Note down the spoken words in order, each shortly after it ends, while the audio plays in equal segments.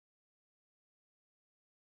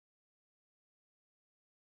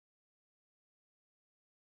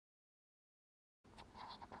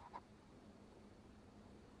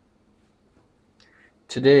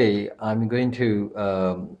Today I'm going to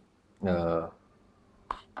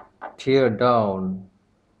tear down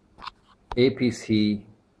APC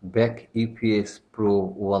Back-UPS Pro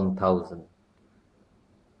 1000.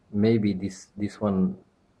 Maybe this one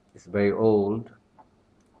is very old,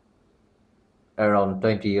 around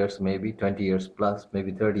 20 years, maybe 20 years plus,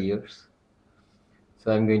 maybe 30 years.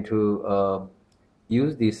 So I'm going to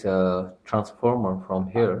use this transformer from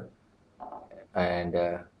here and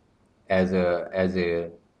as a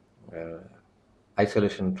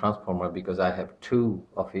isolation transformer, because I have two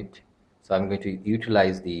of it. So I'm going to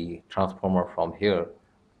utilize the transformer from here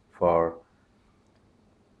for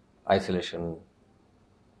isolation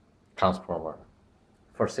transformer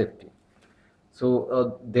for safety.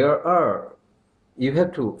 So you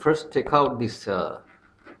have to first take out this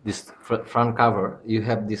this front cover. You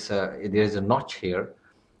have this there is a notch here,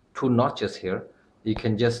 two notches here. You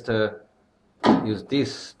can just use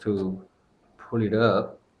this to pull it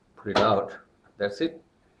up, pull it out. That's it.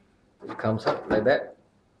 It comes up like that,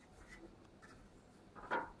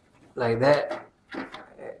 like that.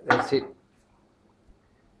 That's it.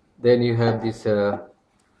 Then you have this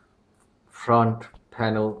front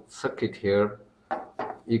panel circuit here.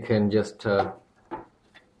 You can just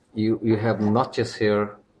you have notches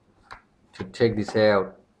here to take this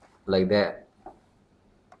out like that.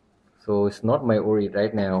 So it's not my worry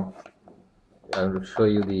right now. I will show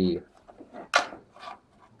you the.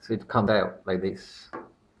 So it comes out like this.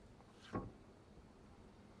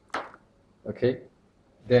 Okay.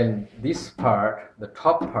 Then this part, the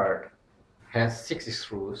top part, has 6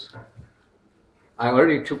 screws. I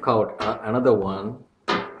already took out another one.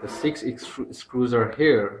 The 6 screws are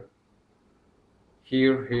here,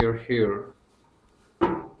 here, here, here.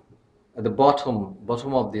 At the bottom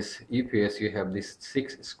of this UPS, you have these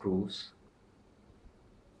 6 screws.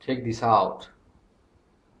 Take this out.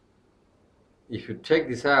 If you take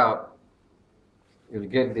this out, you'll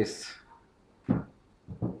get this.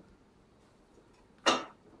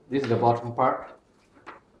 This is the bottom part.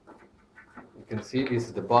 You can see this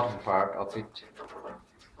is the bottom part of it.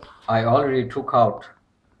 I already took out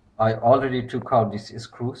these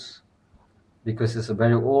screws because it's a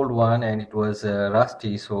very old one and it was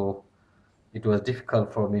rusty, so it was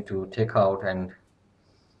difficult for me to take out, and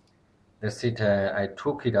that's it. I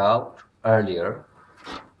took it out earlier.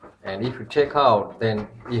 And if you take out, then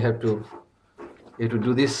you have to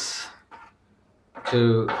do this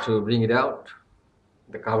to bring it out,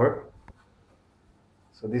 the cover.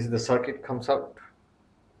 So this is the circuit comes out.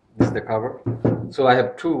 This is the cover. So I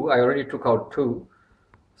have 2. I already took out 2.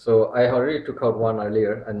 So I already took out 1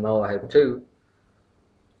 earlier, and now I have 2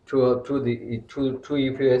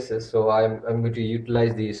 UPSs. So I'm going to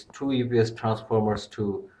utilize these 2 UPS transformers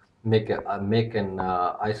to make an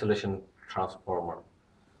isolation transformer.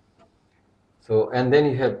 So, and then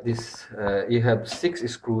you have this. You have 6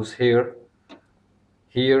 screws here,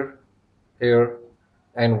 here, here,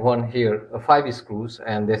 and 1 here. 5 screws,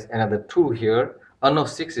 and there's another 2 here. Oh no,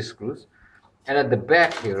 6 screws. And at the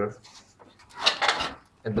back here,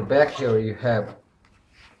 you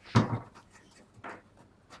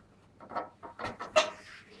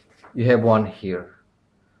have one here.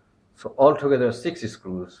 So altogether 6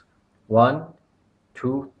 screws. 1,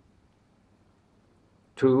 2,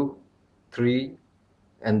 2, 3,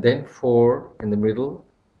 and then 4 in the middle,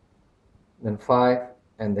 then 5,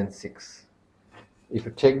 and then 6. If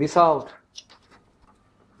you take this out,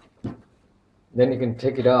 then you can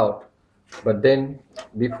take it out. But then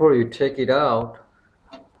before you take it out,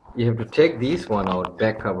 you have to take this one out,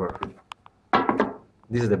 back cover.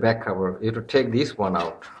 This is the back cover. You have to take this one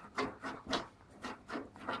out.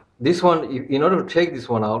 This one, in order to take this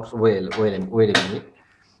one out, wait a minute.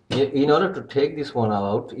 In order to take this one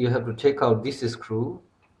out, you have to take out this screw,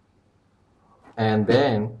 and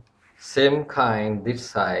then same kind this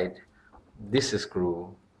side, this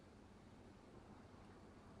screw.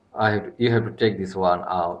 You have to take this one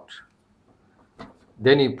out.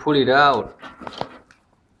 Then you pull it out,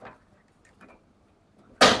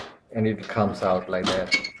 and it comes out like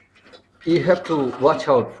that. You have to watch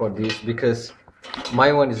out for this because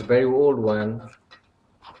my one is very old one.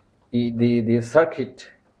 The circuit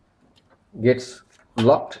gets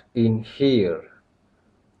locked in here.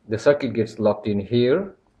 The circuit gets locked in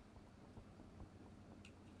here,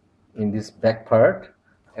 in this back part,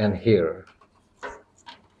 and here.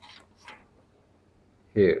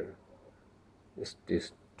 This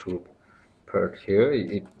 2 part here,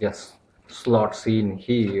 it just slots in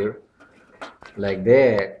here like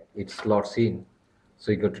that. It slots in.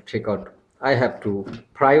 So you got to take out. I have to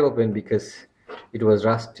pry open because it was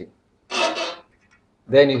rusty.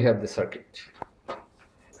 Then you have the circuit.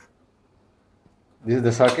 This is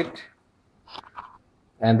the circuit,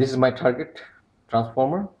 and this is my target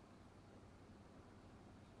transformer.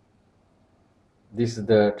 This is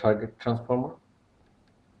the target transformer.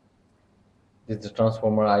 This is the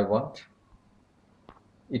transformer I want.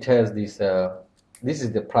 It has this. This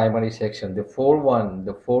is the primary section. The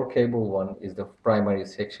 4 cable one is the primary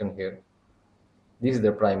section here. This is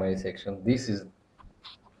the primary section. This is,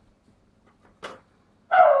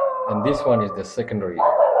 and this one is the secondary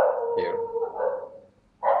here.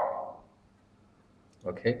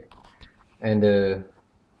 Okay, and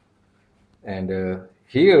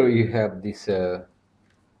here you have this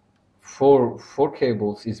four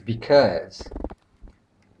cables is because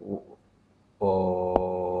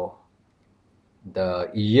the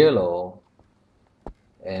yellow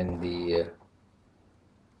and the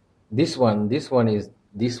this one is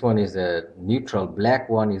a neutral, black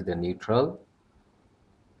one is the neutral,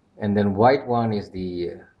 and then white one is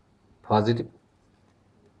the positive,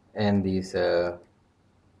 and this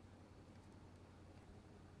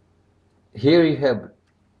here you have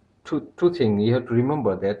two things. You have to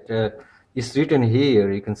remember that it's written here.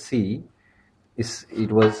 You can see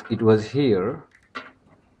it was here.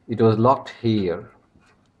 It was locked here.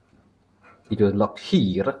 It was locked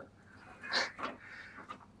here.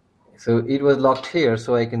 So it was locked here.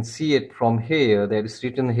 So I can see it from here. That is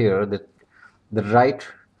written here that the right.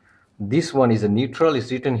 This one is a neutral.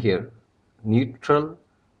 It's written here. Neutral,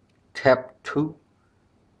 tap 2,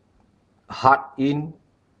 hot in,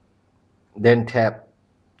 then tap,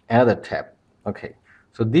 another tap. Okay,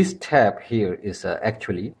 so this tap here is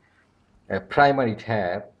actually a primary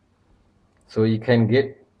tap, so you can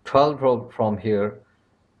get 12 volt from here.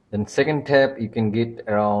 Then second tap you can get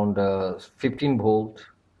around 15 volt.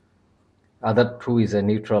 Other two is a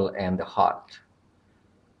neutral and the hot.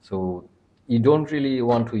 So you don't really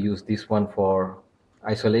want to use this one for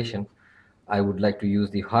isolation. I would like to use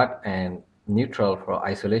the hot and neutral for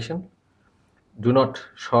isolation. Do not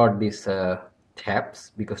short these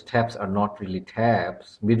taps, because taps are not really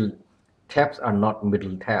taps. Middle taps are not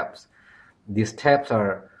middle taps. These taps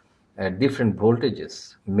are different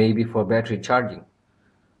voltages, maybe for battery charging.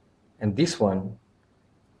 And this one,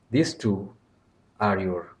 these two are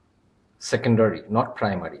your secondary, not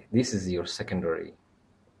primary. This is your secondary.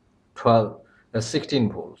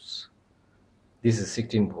 16 volts. This is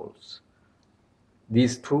 16 volts.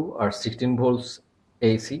 These two are 16 volts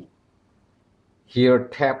AC. Here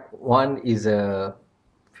tap 1 is a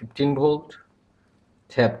 15 volt,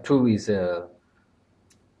 tap 2 is a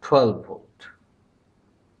 12 volt.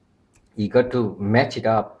 You got to match it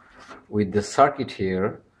up with the circuit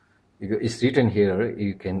here. It's written here.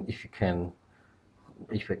 You can,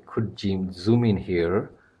 if I could zoom in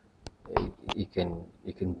here, you can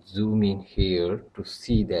zoom in here to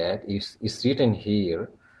see that it's written here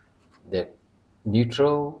that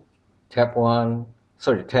neutral, tap 1,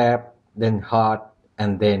 tap, then hot,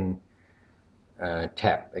 and then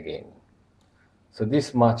tap again. So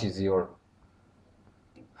this much is your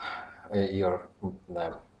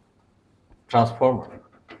transformer.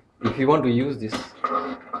 If you want to use this,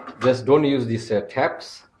 just don't use these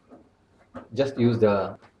taps. Just use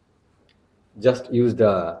the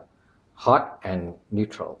hot and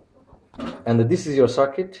neutral. And this is your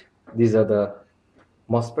circuit. These are the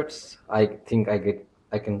MOSFETs. I think I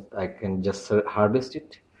can just harvest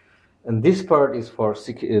it. And this part is for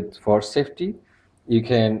safety. You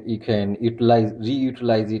can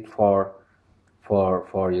reutilize it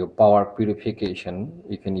for your power purification.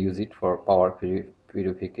 You can use it for power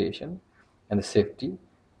purification and safety.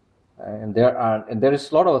 And there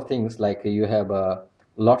is a lot of things, like you have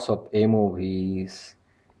lots of MOVs,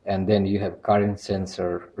 and then you have current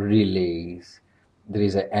sensor relays. There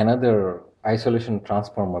is another isolation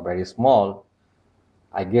transformer, very small.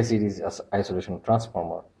 I guess it is an isolation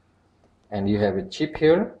transformer. And you have a chip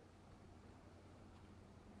here.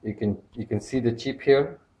 You can see the chip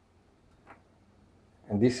here.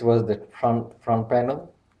 And this was the front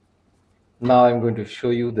panel. Now I'm going to show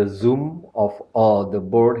you the zoom of the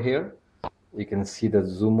board here. You can see the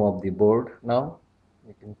zoom of the board now.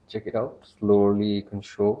 You can check it out. Slowly you can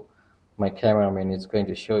show. My cameraman is going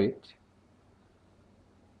to show it.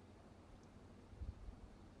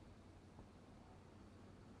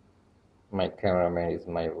 My cameraman is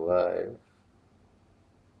my wife.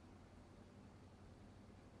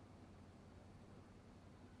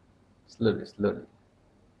 Slowly.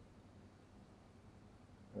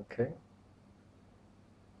 Okay.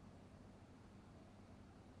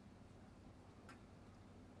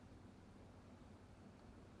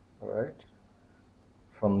 All right.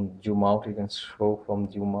 From zoom out, you can show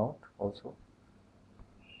from zoom out also.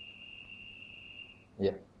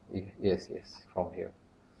 Yeah, Yes, from here.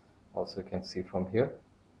 Also you can see from here.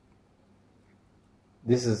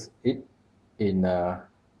 This is it in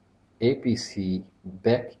APC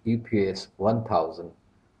Back-UPS 1000.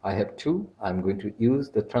 I have two. I'm going to use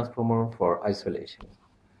the transformer for isolation.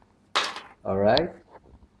 All right.